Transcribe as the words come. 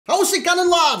How's it going,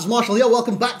 lads? Marshall here,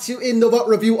 welcome back to another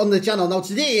review on the channel. Now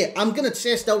today, I'm going to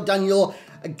test out Fut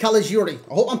Caligiuri.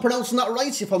 I hope I'm pronouncing that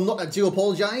right. If I'm not, I do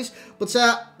apologise. But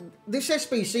this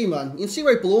SBC, man, you can see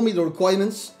right below me the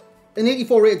requirements. An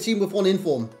 84 rated team with one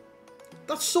inform.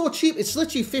 That's so cheap, it's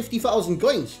literally 50,000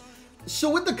 coins.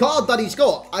 So with the card that he's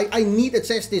got, I need to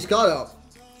test this card out.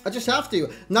 I just have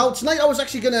to. Now tonight I was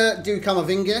actually going to do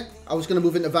Camavinga. I was going to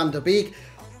move into Van der Beek.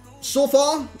 So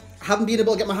far, haven't been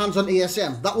able to get my hands on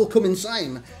ASM. That will come in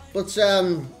time. But,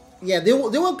 yeah, they were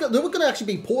going to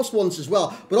actually be post ones as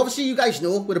well. But obviously, you guys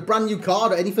know, with a brand new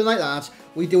card or anything like that,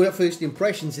 we do it at first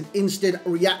impressions, an instant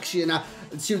reaction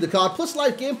to the card, plus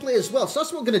live gameplay as well. So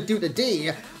that's what we're going to do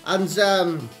today. And,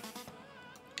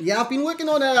 yeah, I've been working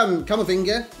on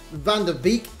Camavinga, Van der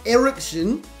Beek,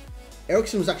 Eriksen.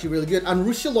 Eriksen was actually really good, and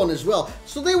Roussillon as well.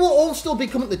 So they will all still be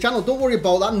coming to the channel. Don't worry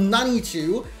about that. Nanny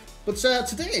too. But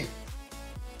today,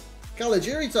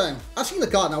 Caligiuri time. I seen the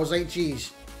card and I was like,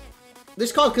 geez,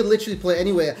 this card could literally play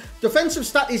anywhere. Defensive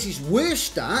stat is his worst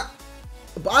stat,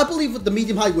 but I believe with the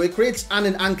medium-high work rates and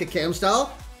an anchor chem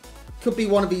style, could be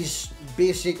one of his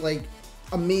basic, like,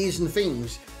 amazing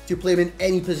things to play him in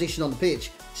any position on the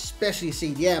pitch, especially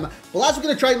CDM. But lads, we're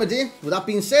going to try him today. With that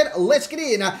being said, let's get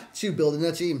in to building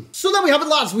a team. So there we have it,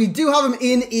 lads. We do have him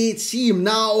in a team.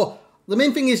 Now, the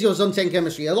main thing is your Zone 10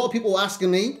 chemistry. A lot of people were asking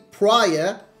me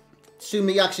prior to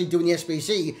me actually doing the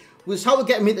SBC was how to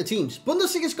get him into teams.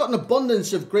 Bundesliga's got an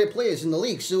abundance of great players in the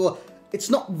league, so it's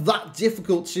not that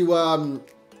difficult to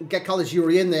get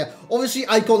Caligiuri in there. Obviously,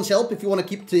 icons help if you want to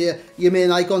keep to your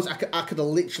main icons. I could have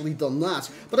literally done that.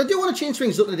 But I do want to change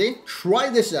things up today,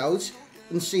 try this out,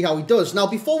 and see how he does. Now,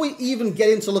 before we even get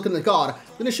into looking at the card,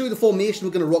 I'm going to show you the formation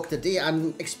we're going to rock today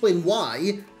and explain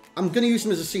why I'm going to use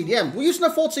him as a CDM. We're using a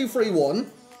 4-2-3-1.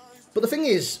 But the thing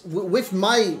is, with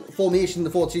my formation, the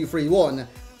 4-2-3-1,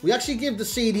 we actually give the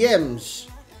CDMs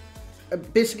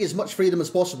basically as much freedom as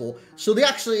possible. So they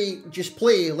actually just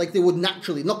play like they would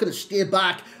naturally. Not going to stay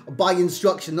back by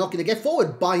instruction. Not going to get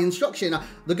forward by instruction.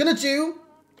 They're going to do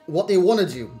what they want to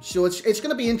do. So it's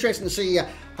going to be interesting to see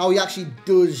how he actually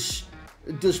does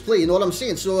play. You know what I'm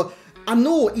saying? So I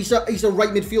know he's a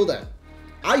right midfielder.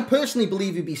 I personally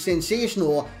believe he'd be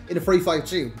sensational in a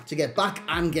 3-5-2 to get back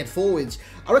and get forwards.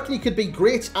 I reckon he could be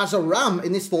great as a ram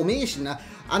in this formation,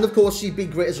 and of course he'd be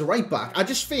great as a right back. I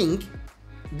just think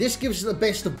this gives the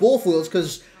best of both worlds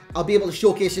because I'll be able to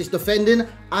showcase his defending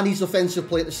and his offensive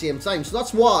play at the same time. So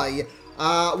that's why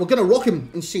we're going to rock him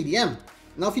in CDM.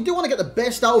 Now, if you do want to get the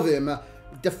best out of him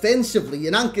defensively,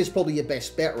 an anchor is probably your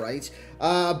best bet, right?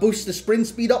 Boost the sprint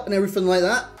speed up and everything like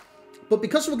that. But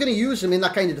because we're going to use him in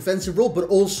that kind of defensive role, but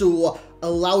also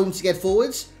allow him to get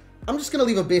forwards, I'm just going to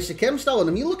leave a basic chem style on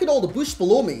him. You look at all the boosts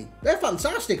below me. They're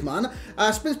fantastic, man.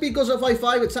 Sprint speed goes up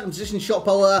 5-5, attacking position, shot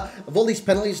power. Of all these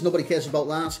penalties, nobody cares about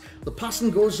that. The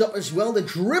passing goes up as well. The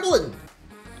dribbling.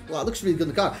 Wow, it looks really good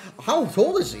in the card. How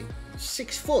tall is he?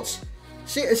 6 foot.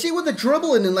 See with the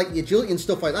dribbling and like the agility and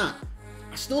stuff like that.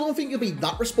 I still don't think he'll be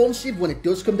that responsive when it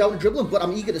does come down to dribbling, but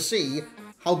I'm eager to see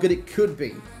how good it could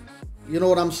be. You know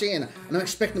what I'm saying? And I'm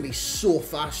expecting to be so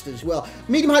fast as well.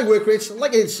 Medium-high work rates,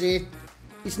 like I did say,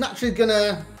 he's naturally going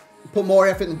to put more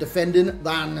effort in defending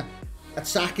than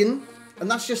attacking. And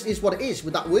that's just is what it is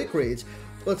with that work rate.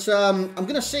 But I'm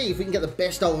going to see if we can get the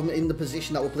best out of him in the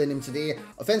position that we're playing him today.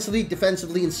 Offensively,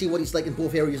 defensively, and see what he's like in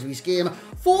both areas of his game.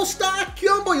 4-star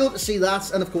combo, you'll have to see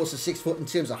that. And of course, a 6 foot in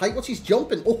terms of height. What's his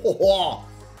jumping?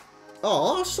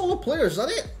 Oh, solid player, is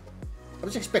that it? I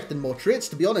was expecting more traits,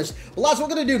 to be honest. Well, that's what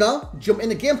we're going to do now. Jump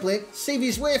into gameplay, save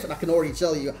his worth, and I can already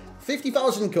tell you,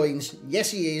 50,000 coins.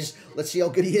 Yes, he is. Let's see how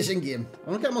good he is in game.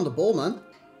 I want to get him on the ball, man.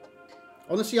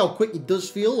 I want to see how quick he does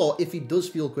feel, or if he does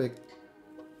feel quick.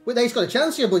 Wait, there, he's got a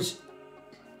chance here, boys.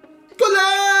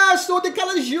 Golas! Fut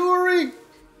Caligiuri!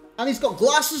 And he's got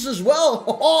glasses as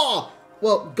well.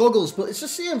 Well, goggles, but it's the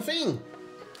same thing.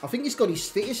 I think he's got his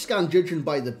face scan judging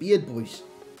by the beard, boys.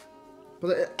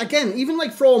 But again, even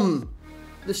like from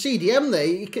the CDM there,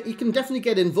 he can definitely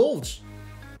get involved.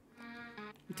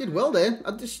 He did well there.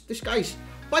 This guy's...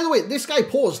 By the way, this guy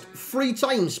paused 3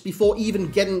 times before even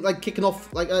getting, like, kicking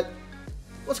off, like,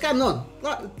 what's going on?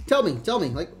 Tell me,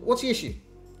 like, what's the issue?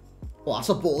 Oh, that's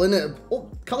a ball, innit?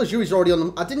 Oh, Caligiuri's already on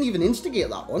them. I didn't even instigate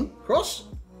that one. Cross.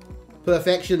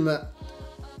 Perfection, mate.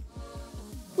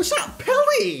 What's that?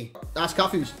 Pelly! That's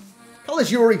Cafu's.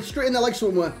 Caligiuri, straight in there like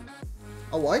somewhere.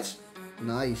 Oh, white.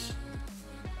 Nice.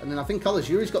 And then I think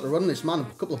Caligiuri's got the run on this man. A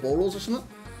couple of ball rolls or something.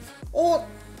 Oh,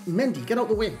 Mendy, get out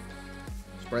the way.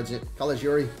 Spreads it.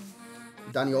 Caligiuri.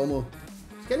 Danny Olmo.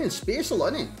 He's getting in space a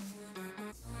lot, isn't he?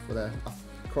 But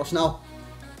cross now.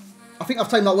 I think I've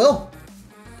timed that well.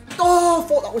 Oh, I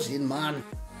thought that was in, man.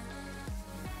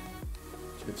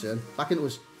 It's a good turn. Back into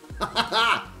us.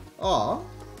 Oh.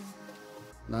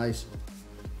 Nice.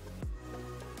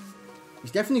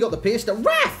 He's definitely got the pace to...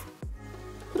 Wrath!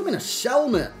 Put him in a cell,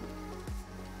 mate.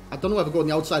 I don't know whether going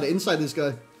the outside or inside this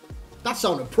guy. That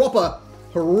sounded proper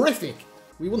horrific.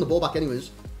 We won the ball back anyways.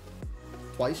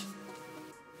 Twice.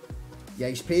 Yeah,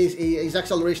 his pace, his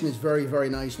acceleration is very, very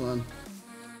nice, man.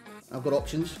 I've got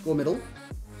options. Go middle.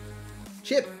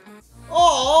 Chip.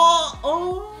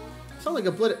 Oh! Sound like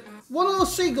a bloody... One of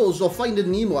those seagulls or Finding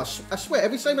Nemo. I swear,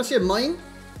 every time I say mine,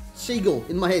 seagull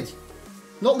in my head.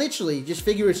 Not literally, just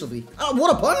figuratively. Oh,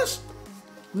 what a pass!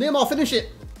 Neymar, finish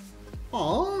it.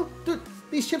 Aw, dude,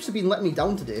 these chips have been letting me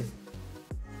down today.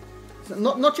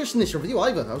 Not just in this review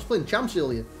either. I was playing champs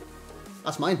earlier.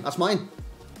 That's mine. That's mine.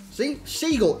 See?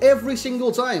 Seagull every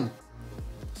single time.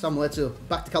 Samuel Eto'o.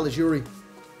 Back to Caligiuri.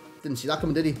 Didn't see that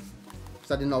coming, did he?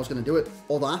 Because I didn't know I was going to do it.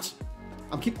 Or that.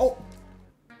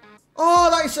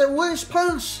 Oh, that is the worst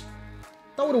pass.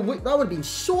 That would have been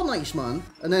so nice, man.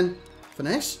 And then,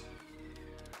 finesse.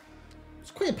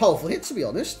 It's quite a powerful hit, to be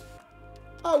honest.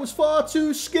 I was far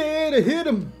too scared to hit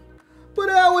him. But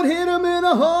I would hit him in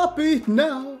a heartbeat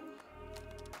now.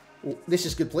 Oh, this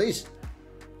is good, please.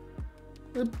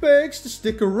 It begs to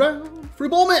stick around. Free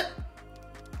ball, mate.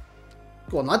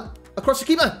 Go on, lad. Across the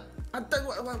keeper.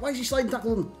 Why is he sliding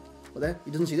tackling? But there,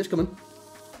 he doesn't see this coming.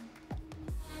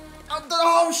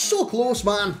 Oh, so close,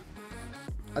 man.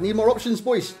 I need more options,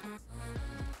 boys.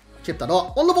 Chip that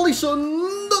up. On the volley, son.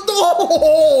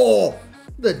 Oh,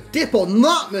 the dip on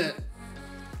that, mate.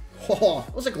 Oh,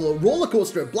 that was like a little roller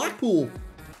coaster at Blackpool.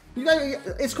 You guys,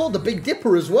 it's called the Big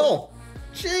Dipper as well.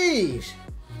 Jeez.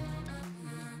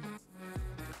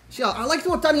 See, I like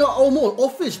what Daniel Olmo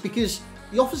offers because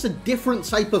he offers a different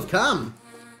type of cam.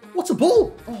 What's a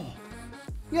ball? Oh.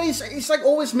 Yeah, he's like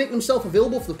always making himself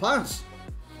available for the pass.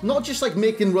 Not just like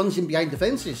making runs in behind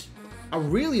defences. I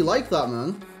really like that,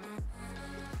 man.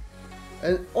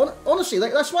 And honestly,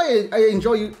 like that's why I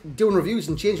enjoy doing reviews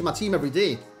and changing my team every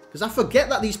day. Because I forget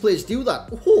that these players do that.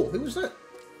 Oh, who was that?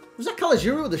 Was that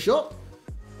Caligiuri with the shot?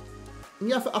 And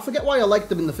yeah, I forget why I liked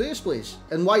them in the first place.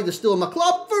 And why they're still in my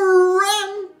club.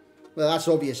 Varane! Well, that's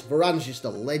obvious. Varane's just a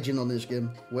legend on this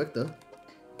game. Worked though.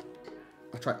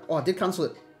 I tried. Oh, I did cancel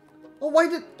it. Oh, why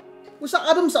did... Was that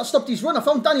Adams that stopped his run? I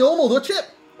found Danny Olmo though, Chip.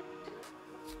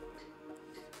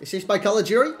 Assist by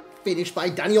Caligiuri. Finished by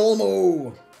Danny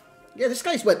Olmo. Yeah, this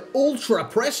guy's went ultra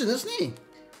pressing, isn't he?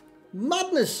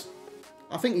 Madness.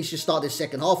 I think he should start this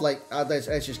second half like,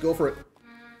 let's just go for it.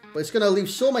 But it's going to leave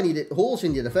so many holes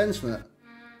in your defence, mate.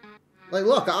 Like,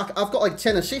 look, I've got like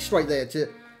 10 assists right there to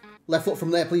left foot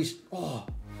from there, please. Oh,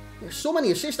 there's so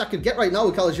many assists I could get right now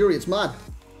with Caligiuri. It's mad.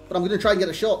 But I'm going to try and get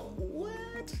a shot.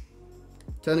 What?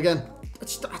 Turn again.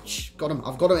 Got him.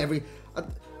 I've got him every...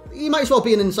 He might as well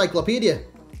be an encyclopedia.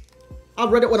 I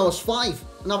read it when I was 5.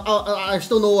 And I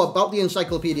still know about the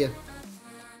encyclopedia.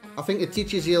 I think it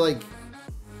teaches you, like...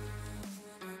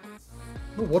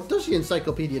 What does the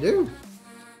encyclopedia do?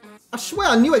 I swear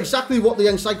I knew exactly what the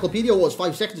encyclopedia was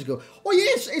 5 seconds ago. Oh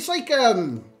yes, it's like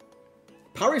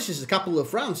Paris is the capital of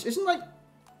France, isn't it? Like,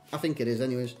 I think it is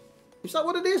anyways. Is that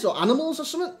what it is? Or animals or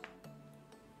something?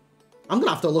 I'm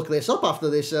gonna have to look this up after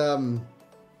this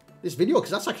this video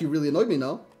because that's actually really annoyed me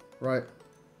now. Right.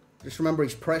 Just remember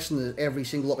he's pressing every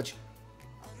single opportunity.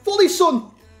 Volley,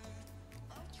 son!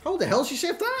 How the hell she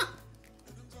saved that?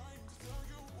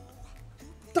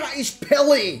 That is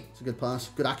Pele! It's a good pass.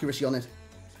 Good accuracy on it.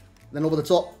 Then over the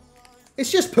top.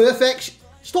 It's just perfect.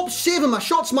 Stop saving my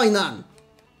shots, my nan.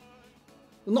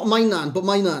 Well, not my nan, but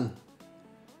my nan.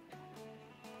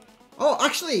 Oh,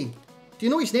 actually, do you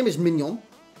know his name is Mignon?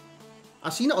 I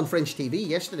seen it on French TV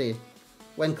yesterday.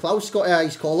 When Klaus got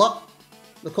his call up,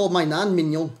 they called my nan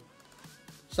Mignon.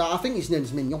 So I think his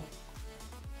name's Mignon.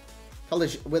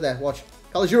 We're there, watch.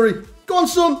 Caligiuri, go on,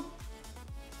 son!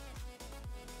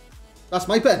 That's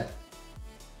my pen.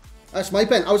 That's my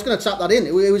pen. I was going to tap that in.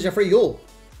 It was a free goal.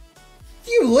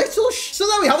 You little So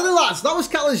there we have it, lads. That was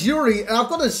Caligiuri. And I've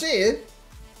got to say,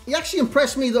 he actually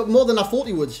impressed me more than I thought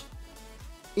he would.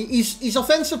 His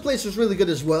offensive place was really good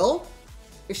as well.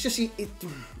 It's just,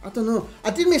 I don't know.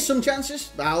 I did miss some chances.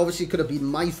 That obviously could have been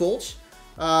my fault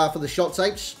for the shot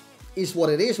types. Is what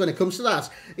it is when it comes to that.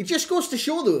 It just goes to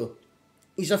show, though,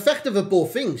 he's effective at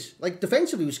both things. Like,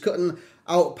 defensively, he was cutting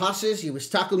out passes. He was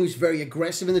tackling. He was very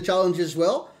aggressive in the challenge as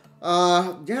well.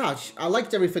 Yeah, I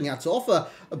liked everything he had to offer.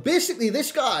 Basically,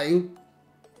 this guy,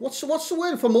 what's the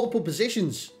word for multiple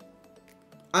positions?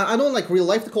 I know in like real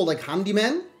life they're called like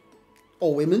handymen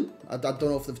or women. I don't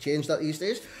know if they've changed that these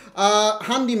days.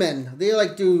 Handymen, they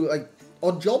like do like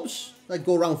odd jobs, like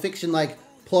go around fixing like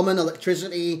plumbing,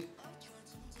 electricity,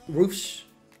 roofs,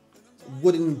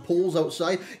 wooden poles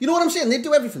outside. You know what I'm saying? They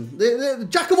do everything. They're the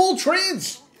jack of all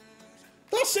trades.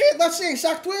 That's it. That's the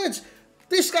exact words.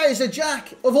 This guy is a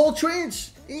jack of all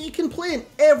trades. He can play in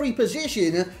every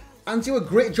position and do a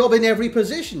great job in every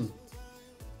position.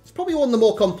 It's probably one of the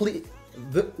more complete...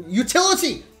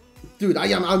 utility! Dude,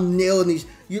 I'm nailing these.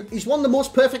 He's one of the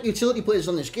most perfect utility players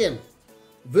on this game.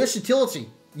 Versatility.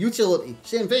 Utility.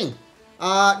 Same thing.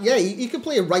 Yeah, he could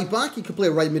play a right back. He could play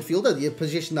a right midfielder, the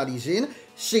position that he's in.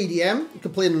 CDM. He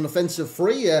could play in an offensive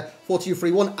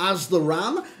 4-2-3-1 as the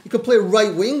Ram. He could play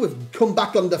right wing with come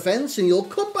back on defence and he'll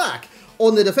cut back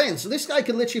on the defence. So this guy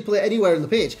can literally play anywhere in the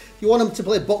pitch. If you want him to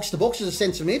play box to box as a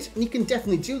centre mid, and he can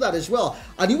definitely do that as well.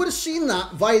 And you would have seen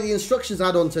that via the instructions I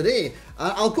had on today.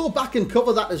 I'll go back and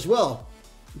cover that as well.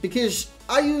 Because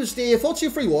I used a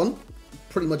 4-2-3-1,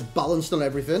 pretty much balanced on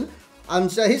everything.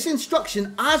 And his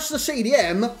instruction as the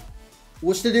CDM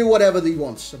was to do whatever he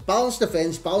wants. Balanced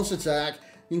defence, balanced attack.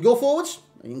 You can go forwards,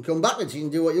 and you can come backwards, you can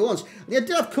do what you want. And I did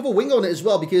have cover wing on it as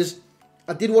well, because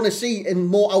I did want to see him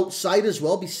more outside as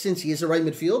well, since he is a right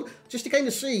midfield, just to kind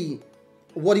of see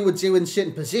what he would do in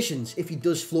certain positions if he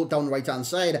does float down the right-hand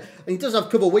side. And he does have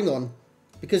cover wing on,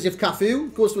 because if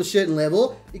Cafu goes to a certain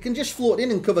level, he can just float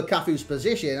in and cover Cafu's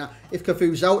position if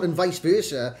Cafu's out, and vice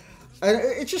versa. And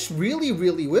it just really,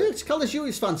 really works. Caligiuri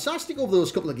is fantastic over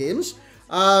those couple of games.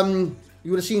 You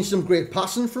would have seen some great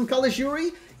passing from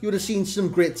Caligiuri. You would have seen some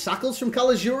great tackles from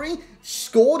Caligiuri.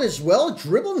 Scored as well.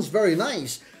 Dribbling's very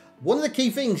nice. One of the key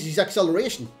things is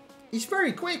acceleration. He's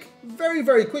very quick. Very,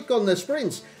 very quick on the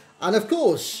sprints. And of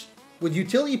course, with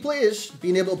utility players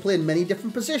being able to play in many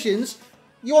different positions,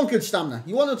 you want good stamina.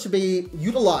 You want it to be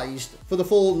utilised for the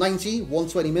full 90,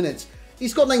 120 minutes.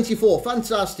 He's got 94.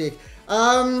 Fantastic.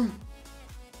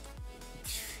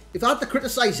 If I had to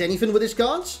criticise anything with his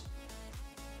cards,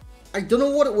 I don't know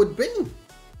what it would be.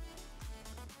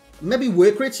 Maybe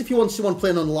work rates if you want someone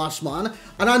playing on last man.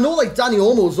 And I know like Dani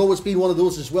Olmo's always been one of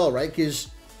those as well, right? Because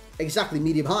exactly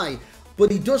medium high.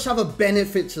 But he does have a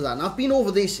benefit to that. And I've been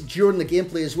over this during the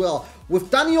gameplay as well.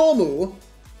 With Dani Olmo,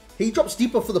 he drops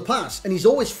deeper for the pass. And he's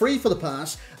always free for the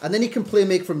pass. And then he can play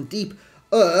make from deep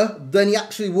than he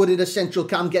actually would in a central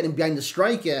cam getting behind the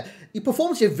striker. He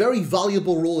performs a very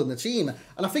valuable role in the team.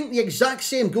 And I think the exact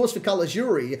same goes for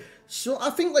Caligiuri. So I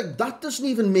think like that doesn't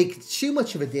even make too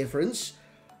much of a difference.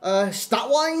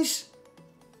 Stat-wise,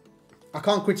 I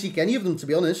can't critique any of them, to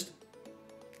be honest.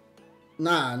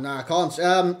 Nah, I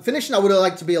can't. Finishing, I would have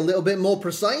liked to be a little bit more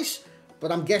precise.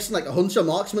 But I'm guessing like a hunter,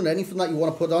 marksman, anything that you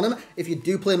want to put on him, if you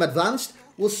do play him advanced,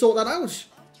 we'll sort that out.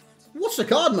 What's the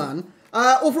card, man?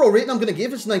 Overall rating I'm going to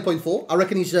give is 9.4. I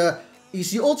reckon he's the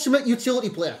ultimate utility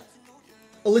player.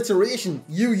 Alliteration.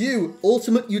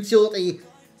 Ultimate utility.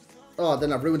 Oh,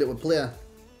 then I've ruined it with player.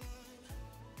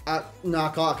 No,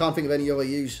 I can't think of any other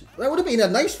use. That would have been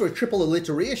nice for a triple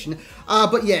alliteration.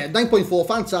 But yeah, 9.4,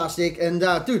 fantastic.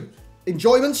 And dude,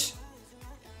 enjoyments,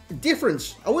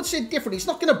 difference. I would say different. He's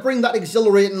not going to bring that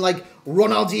exhilarating like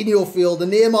Ronaldinho feel, the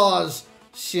Neymar's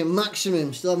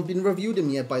maximum. Still haven't been reviewed him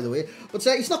yet, by the way. But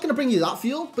he's not going to bring you that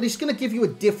feel, but he's going to give you a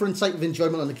different type of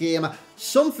enjoyment on the game.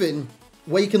 Something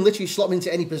where you can literally slot him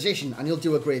into any position and he'll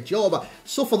do a great job.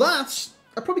 So for that,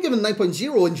 I'd probably give him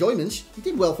 9.0 enjoyments. He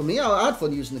did well for me. I had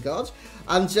fun using the cards.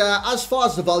 And as far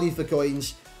as the value for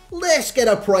coins, let's get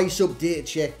a price update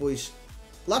check, boys.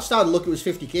 Last I had a look, it was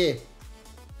 50k.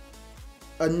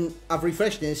 And I've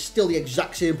refreshed it, it's still the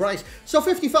exact same price. So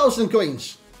 50,000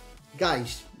 coins.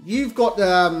 Guys, you've got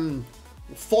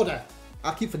fodder.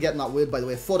 I keep forgetting that word, by the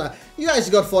way, fodder. You guys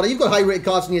have got fodder. You've got high-rated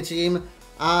cards in your team.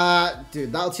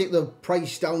 Dude, that'll take the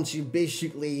price down to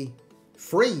basically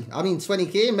free. I mean,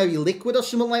 20k, maybe liquid or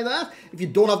something like that, if you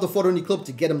don't have the fodder in your club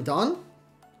to get him done.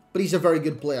 But he's a very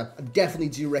good player. I definitely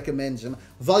do recommend him.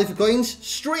 Value for coins,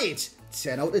 straight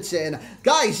 10 out of 10.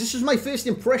 Guys, this is my first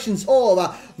impressions of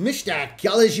Mr.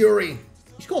 Caligiuri.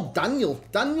 He's called Daniel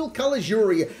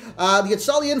Caligiuri. The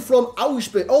Italian from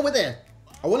Augsburg. Oh, we're there.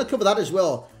 I want to cover that as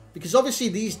well, because obviously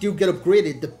these do get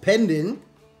upgraded depending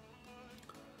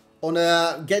on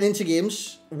getting into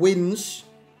games, wins.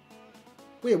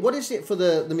 Wait, what is it for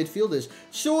the midfielders?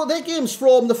 So their games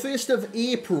from the 1st of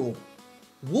April.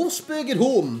 Wolfsburg at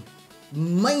home.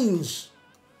 Mainz.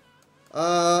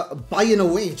 Bayern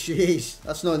away. Jeez,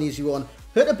 that's not an easy one.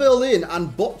 Hertha Berlin and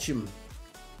Bochum.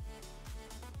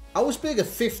 Augsburg are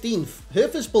 15th.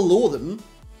 Hertha's below them.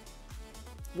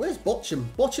 Where's Bochum?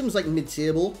 Bochum's like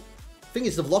mid-table. Thing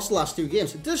is, they've lost the last 2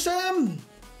 games. Does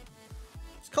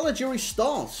Caligiuri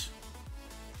start?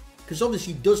 Because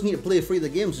obviously he does need to play 3 of the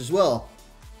games as well.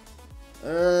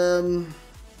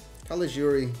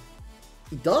 Caligiuri.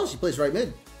 He does. He plays right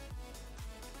mid.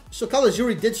 So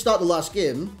Caligiuri did start the last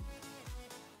game.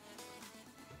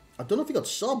 I don't know if he got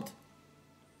subbed.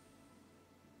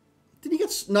 Did he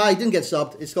get... No, he didn't get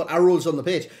subbed. It's got arrows on the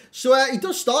page. So he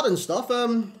does start and stuff. I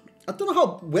don't know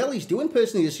how well he's doing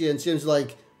personally this year in terms of,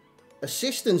 like,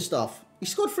 assist and stuff. He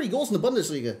scored 3 goals in the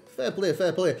Bundesliga. Fair play,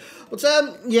 fair play. But,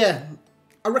 yeah,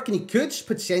 I reckon he could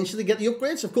potentially get the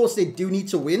upgrades. Of course, they do need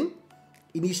to win.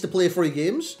 He needs to play 3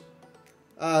 games.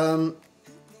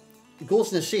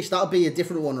 Goals and assists, that'll be a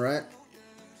different one, right?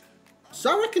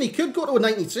 So I reckon he could go to a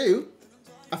 92.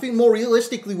 I think more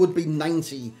realistically would be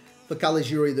 90 for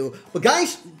Caligiuri, though. But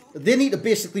guys, they need to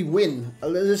basically win.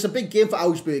 There's a big game for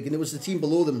Augsburg, and it was the team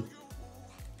below them.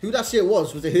 Who did I say it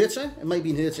was? Was it Hertha? It might have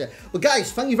been Hertha. But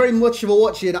guys, thank you very much for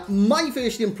watching my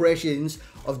first impressions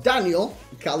of Daniel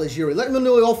Caligiuri. Let me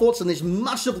know your thoughts on this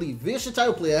massively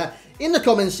versatile player in the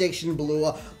comment section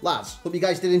below. Lads, hope you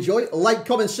guys did enjoy. Like,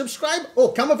 comment, subscribe.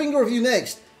 Oh, Camavinga review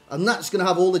next. And that's going to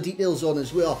have all the details on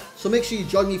as well. So make sure you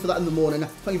join me for that in the morning.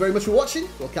 Thank you very much for watching.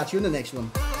 We'll catch you in the next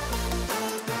one.